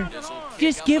pitcher.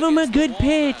 Just give him a good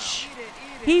pitch.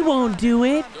 He won't do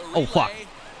it. Oh, fuck.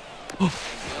 No!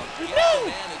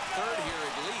 Third here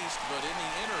at least, but in the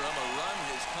interim, a run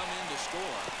has come in to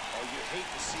score. Oh, you hate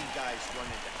to see guys run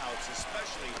into outs,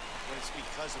 especially when it's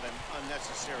because of an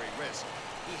unnecessary risk.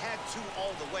 He had 2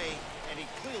 all the way, and he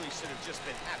clearly should have just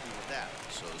been happy with that.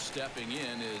 So stepping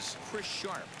in is Chris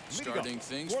Sharp, starting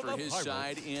things for his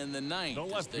side in the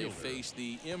 9th as they face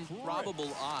the improbable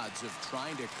odds of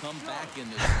trying to come back in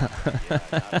this one. Yeah,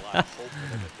 not a lot of hope for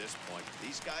them at this point.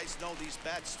 These guys know these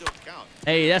bats still count.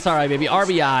 Hey, that's all right, baby.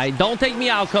 RBI. Don't take me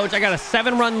out, coach. I got a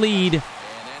 7-run lead.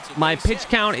 My pitch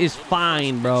count is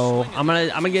fine, bro. I'm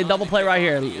gonna get a double play right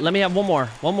here. Let me have one more.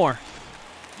 One more.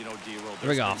 You know, D-Roll, There we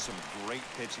there's go. been some great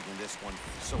pitching in this one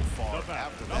so far.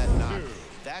 After that knock,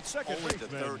 that's only the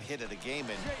 3rd hit of the game,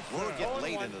 and we're getting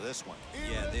late into this one.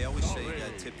 Yeah, they always say you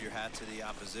gotta tip your hat to the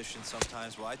opposition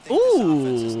sometimes. Well, I think this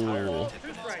offense is tired of tipping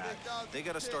its hat. They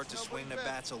gotta start to swing their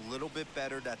bats a little bit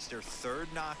better. That's their 3rd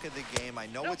knock of the game. I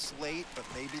know it's late, but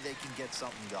maybe they can get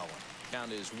something going.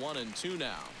 Count is 1-2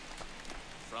 now.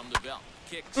 From the belt,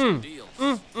 kicks and deals,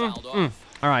 fouled off.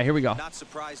 All right, here we go. Not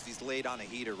surprised he's laid on a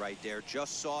heater right there.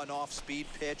 Just saw an off-speed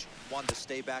pitch. Wanted to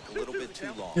stay back a little bit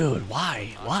too long. Dude,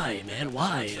 why? Why, man?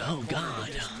 Why? Oh, God.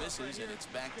 Misses, and it's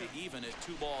back to even at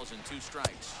 2 balls and 2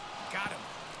 strikes. Got him.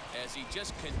 As he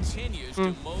just continues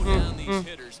to mow down these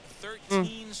hitters.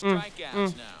 13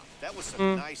 strikeouts now. That was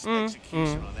some nice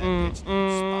execution on that pitch.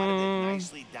 Spotted it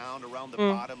nicely down around the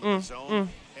bottom of the zone.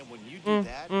 And when you do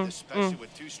that, especially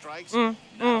with 2 strikes, not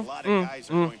a lot of guys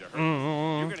are going to hurt you.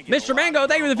 You're going to get Mr. Mango,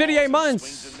 thank you for the 58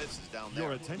 months.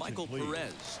 Michael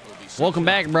Perez will be Welcome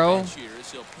back, bro. bench here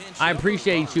as he'll pinch I up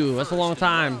appreciate you. That's a long first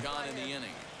and time. gone in the inning.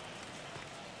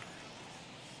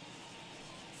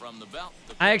 From the belt,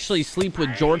 the I actually sleep with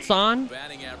jorts on,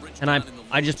 batting average and down in the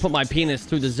I just put my penis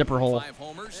through the zipper hole 5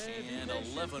 homers and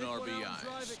 11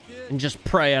 RBIs. and just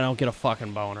pray I don't get a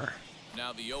fucking boner.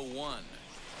 Now the 0-1.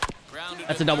 Grounded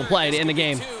That's to a double third, play to this end the could be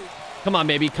game. 2. Come on,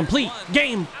 baby. Complete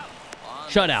game. On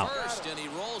Shutout. First, and he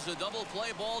rolls a double play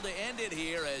ball to end it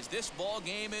here as this ball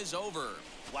game is over.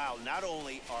 Wow, not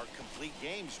only are complete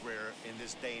games rare in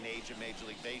this day and age of Major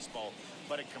League Baseball,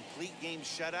 but a complete game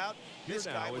shutout. This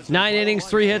guy was 9 innings,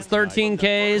 3 hits, 13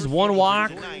 Ks, 1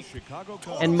 walk,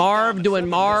 and Marv doing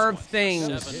Marv things.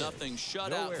 7-0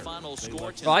 shutout final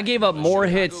score. Bro, I gave up more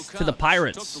hits to the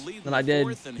Pirates than I did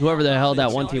whoever the hell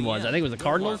that one team was. I think it was the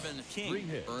Cardinals. Marvin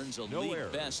King earns a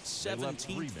league best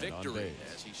 17th victory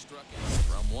as he struck it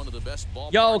from one of the best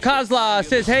ballparks. Yo, Kozla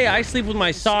says, hey, I sleep with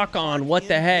my sock on. What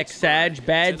the heck, Sag?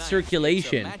 Bad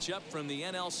circulation.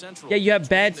 Yeah, you have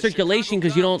bad circulation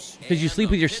because you sleep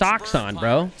with your socks on,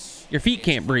 bro. Your feet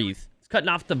can't breathe. It's cutting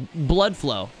off the blood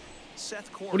flow.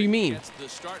 What do you mean? The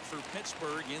start for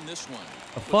Pittsburgh in this one.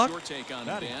 The fuck? What's your take on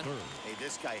it, Dan? Hey,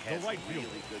 this guy has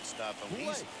really good stuff. And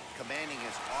he's commanding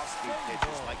his off-speed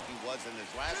pitches like he was in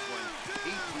his last one. He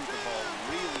threw the ball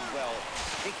really well,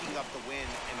 picking up the win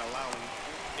and allowing.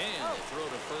 And the throw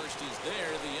to first is there.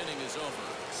 The inning is over.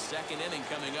 Second inning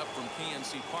coming up from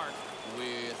PNC Park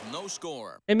with no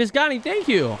score. Hey, Miss Gotti, thank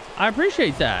you. I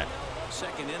appreciate that.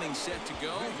 Second inning set to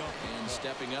go. And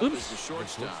stepping up is the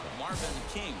shortstop, Marvin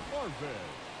King.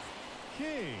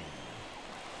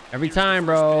 Every time,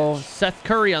 bro. Seth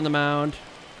Curry on the mound.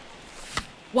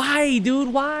 Why,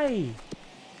 dude? Why?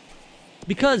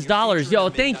 Because dollars. Yo,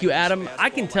 thank you, Adam. I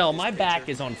can tell my back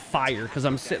is on fire because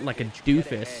I'm sitting like a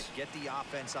doofus. Get the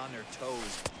offense on their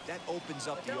toes. That opens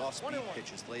up the off-speed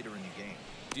pitches later in the game.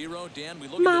 D-Row, Dan, we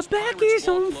look My at this back Pirates is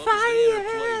on ball club as they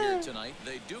enter play fire. here tonight.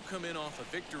 They do come in off a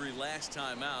victory last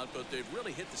time out, but they've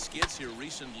really hit the skids here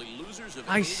recently. Losers of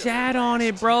I sat on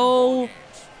it, bro.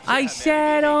 I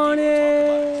sat on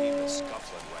it.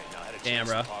 Damn,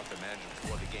 bro.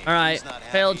 All right,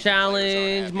 failed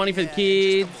challenge, money for the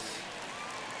kids.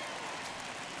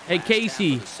 Hey,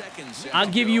 Casey, I'll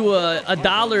give you a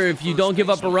dollar if you don't give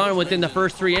up a run within the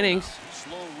first 3 innings.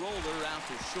 Slow roller out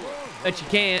to short. Bet you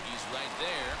can't. He's right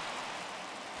there.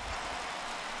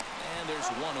 And there's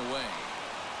one away.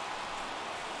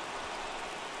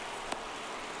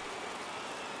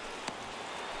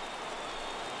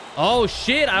 Oh,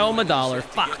 shit, I owe him a dollar. Set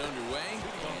to Fuck. get underway,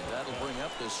 and that'll bring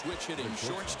up the switch hitting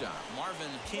shortstop, Marvin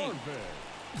King.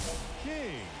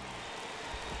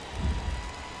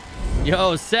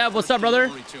 Yo, Seb, what's up, brother?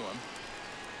 Delivery to him.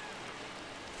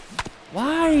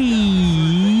 Why?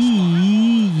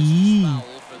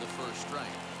 Foul for the first strike.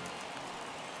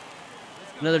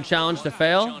 Another challenge to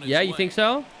fail? Yeah, you think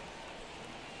so?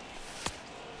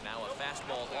 Now a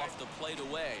fastball off the plate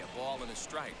away, a ball and a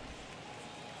strike.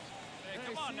 Hey,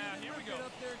 come on now. Here we go.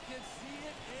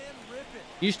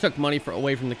 You just took money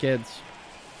away from the kids.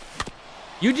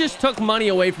 You just took money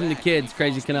away from the kids,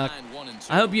 Crazy Canuck.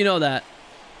 I hope you know that.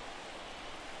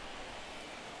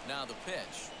 Now the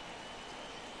pitch.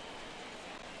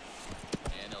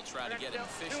 And they'll try to get him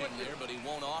fishing there, but he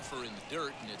won't offer in the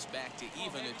dirt, and it's back to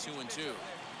even at 2-2.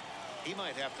 He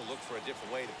might have to look for a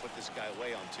different way to put this guy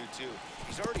away on 2-2.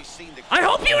 He's already seen the... I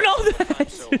hope you know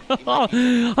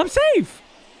that. I'm safe.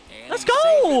 And Let's he's safe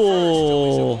at first, so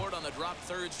he's go. aboard on the drop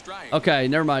third strike. Okay,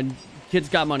 never mind. Kids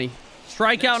got money.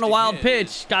 Strikeout and a wild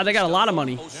pitch. God, they got a lot of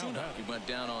money. Osuna. He went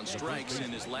down on strikes in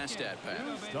his last at bat.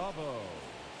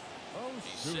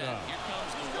 He's set. Here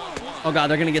comes the 1-1. Oh, God,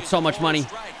 they're going to get so much money.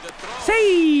 Strike, the throw.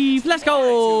 Save. Let's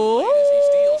go. As he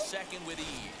steals second with ease.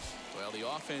 Well, the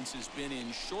offense has been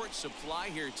in short supply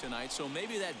here tonight, so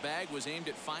maybe that bag was aimed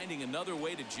at finding another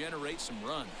way to generate some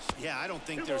runs. Yeah, I don't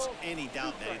think there's any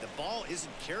doubt, Matty. The ball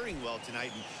isn't carrying well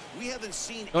tonight, and we haven't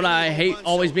seen... Don't I hate runs,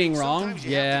 always so being wrong? sometimes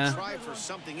you have to Yeah. try for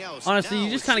something else. Honestly, Now you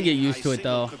just we're kind of get seeing used to high it,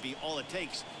 though. single could be all it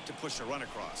takes to push a run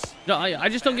across. No, I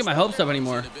just don't get my hopes up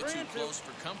anymore. A bit too close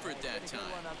for comfort that time.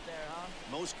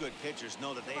 Most good pitchers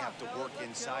know that they have to work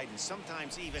inside and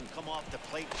sometimes even come off the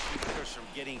plate to keep hitters from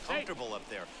getting comfortable up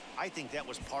there. I think that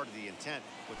was part of the intent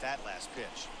with that last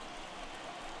pitch.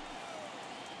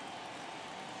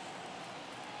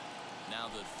 Now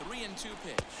the 3-2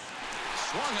 pitch.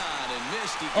 Swung on and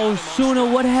missed. He got Oh, him on Suna,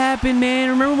 strike. what happened, man?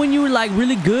 Remember when you were, like,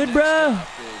 really good, Next bro? up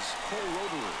is Cole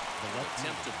Roederer. An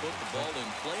attempt to put the ball in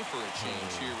play for a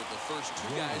change here with the first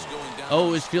 2 guys going down. Oh,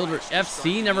 on is Fielder strikes to FC? start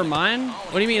the Never inning. mind. Oh,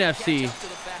 What do you mean he FC? catch up to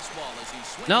the fastball as he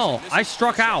swings No, and misses I for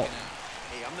struck the out. second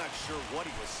out. Hey, I'm not sure what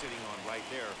he was sitting on right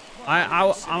there.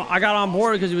 I got on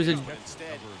board because it was But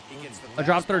instead, he gets the a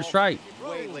drop third fastball strike.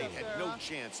 way late, had no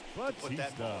chance to put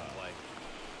that ball in play.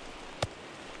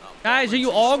 Guys, are you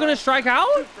all going to strike out?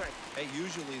 Hey,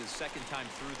 usually the second time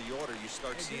through the order, you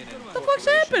start seeing it. What the fuck's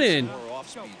happening? More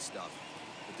off-speed stuff.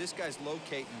 But this guy's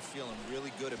locating, feeling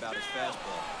really good about his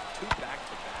fastball. 2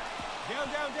 back-to-back. Down,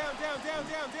 down, down, down, down,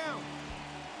 down, down.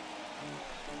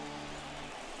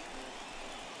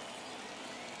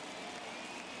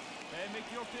 Hey,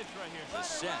 make your pitch right here. The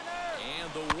set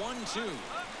and the 1-2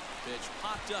 pitch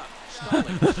popped up.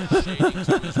 Stallings shading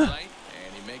to his right,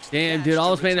 and he makes the Damn, catch dude, to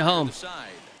almost made it retire home. the side.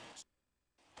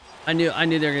 I knew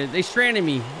they were gonna. They stranded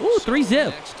me. Ooh, 3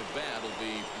 zip. Next to bat will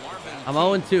be Marvin I'm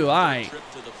King. 0-2. All right.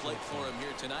 Trip to the plate for him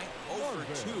here tonight. 0 for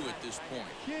 2 at this point.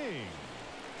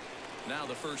 Now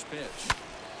the first pitch.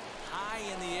 High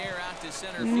in the air out to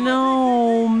center field.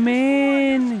 No,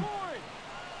 man. And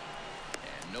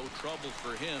no trouble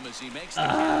for him as he makes the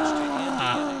catch to end the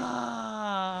inning.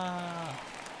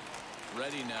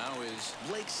 Ready now is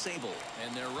Blake Sable,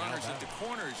 and their runners at the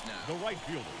corners now. The right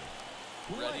fielder.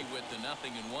 Ready with the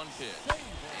 0-1 pitch.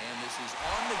 And this is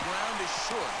on the ground is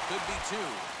short. Could be 2.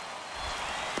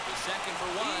 The second for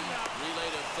 1. Relay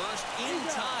to first in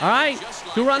time. All right, Just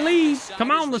like 2-run that, lead. the side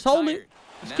Come is on, let's hold it. retired.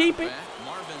 Let's Now keep it. back,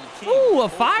 Marvin King, Ooh, a 0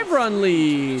 for 5-run 14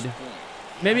 lead. at this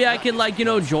point. Maybe I could, like, you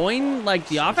know, join, like,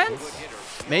 the offense?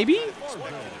 Maybe?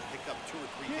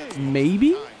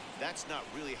 Maybe? That's not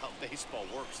really how baseball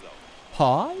works, though.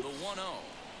 Pause? The 1-0.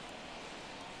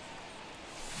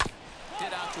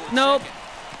 Hit out toward Nope. second.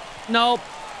 Nope.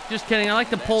 Just kidding. I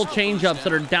like to pull change-ups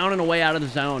that are down and away out of the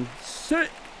zone. Sick.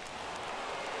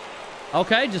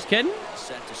 Okay, just kidding.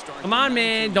 Set to start Come the on, 9th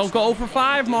man. inning. Don't go 0 for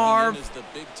 5, Digging in Marv. is the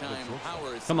big-time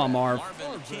power Come on, Marv.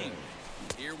 Marvin King.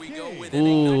 Here we go with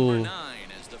inning number Ooh. 9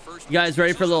 as the first You guys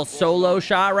ready for a little ball solo one.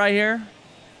 shot right here?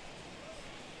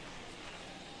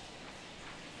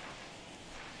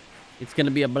 It's going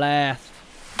to be a blast.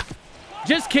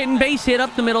 Just kidding. Base hit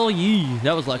up the middle. Yee.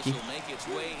 That was lucky.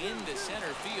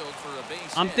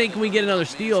 I'm thinking we get another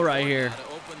steal right here.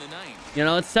 You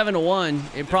know, it's 7-1.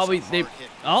 It probably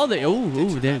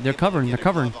they're covering. They're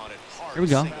covering. Here we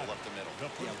go. Yeah,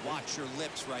 watch your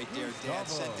lips right there, Dad.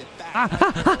 Sent it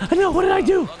back. No, what did I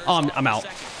do? Oh, I'm out.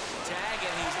 Tag,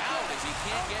 and he's out as he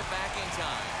can't get back in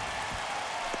time.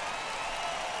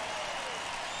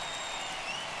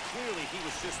 Clearly, he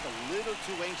was just a little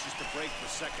too anxious to break for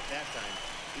second that time.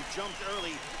 He jumped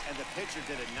early, and the pitcher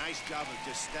did a nice job of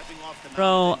just stepping off the mound.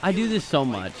 Bro, I do this so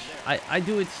much. I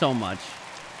do it so much.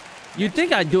 You'd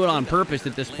think I'd do it on purpose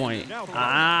at this point.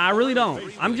 I really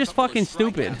don't. I'm just fucking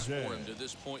stupid.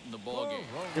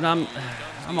 And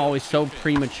I'm always so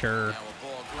premature.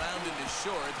 Grounded to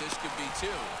short. This could be two.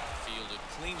 Fielded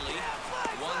cleanly.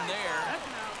 One there.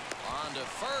 On to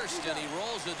first, and he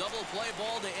rolls the double play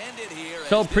ball to end it here.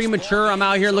 So premature. I'm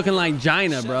out here looking like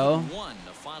Gina, bro. 7-1,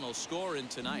 the final score in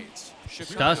tonight's.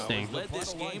 Disgusting. Led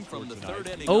this game from the third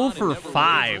inning 0 for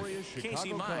 5.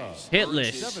 Casey Mize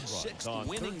Hitless. sixth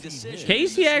winning decision.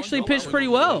 Casey actually pitched pretty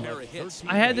well.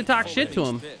 I had to talk shit to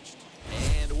him.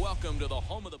 And welcome to the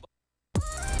home of the